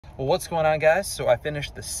Well, what's going on, guys? So I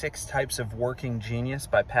finished the 6 Types of Working Genius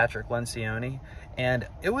by Patrick Lencioni, and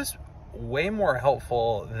it was way more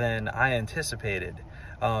helpful than I anticipated.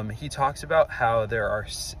 He talks about how there are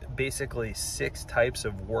basically 6 types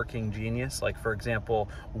of working genius. Like, for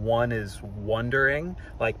example, one is wondering,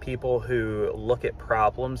 like people who look at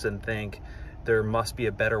problems and think there must be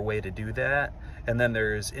a better way to do that. And then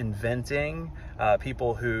there's inventing,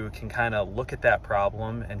 people who can kind of look at that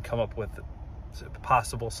problem and come up with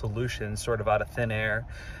possible solutions sort of out of thin air.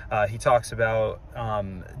 He talks about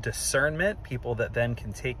discernment, people that then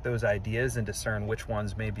can take those ideas and discern which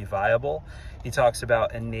ones may be viable. He talks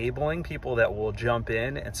about enabling, people that will jump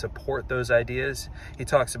in and support those ideas. He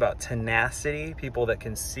talks about tenacity, people that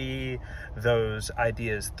can see those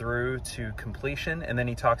ideas through to completion. And then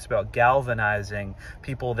he talks about galvanizing,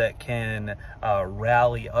 people that can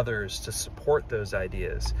rally others to support those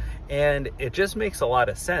ideas. And it just makes a lot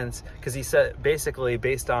of sense, because he said basically,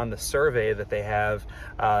 based on the survey that they have,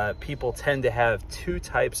 people tend to have 2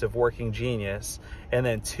 types of working genius, and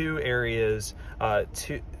then 2 areas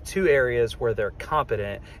where they're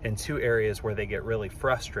competent and 2 areas where they get really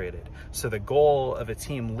frustrated. So the goal of a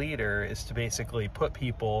team leader is to basically put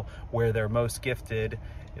people where they're most gifted,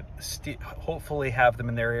 hopefully have them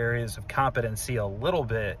in their areas of competency a little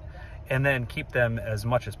bit, and then keep them as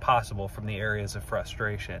much as possible from the areas of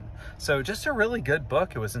frustration. So just a really good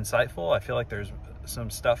book. It was insightful. I feel like there's some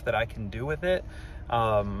stuff that I can do with it.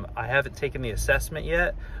 I haven't taken the assessment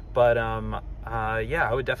yet, but yeah,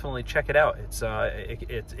 I would definitely check it out.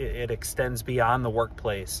 It extends beyond the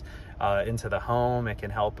workplace into the home. It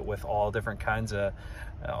can help with all different kinds of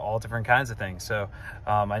things. So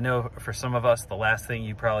I know for some of us, the last thing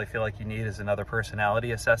you probably feel like you need is another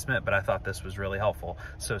personality assessment, but I thought this was really helpful.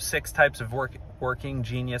 So 6 Types of Working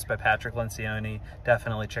Genius by Patrick Lencioni.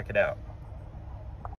 Definitely check it out.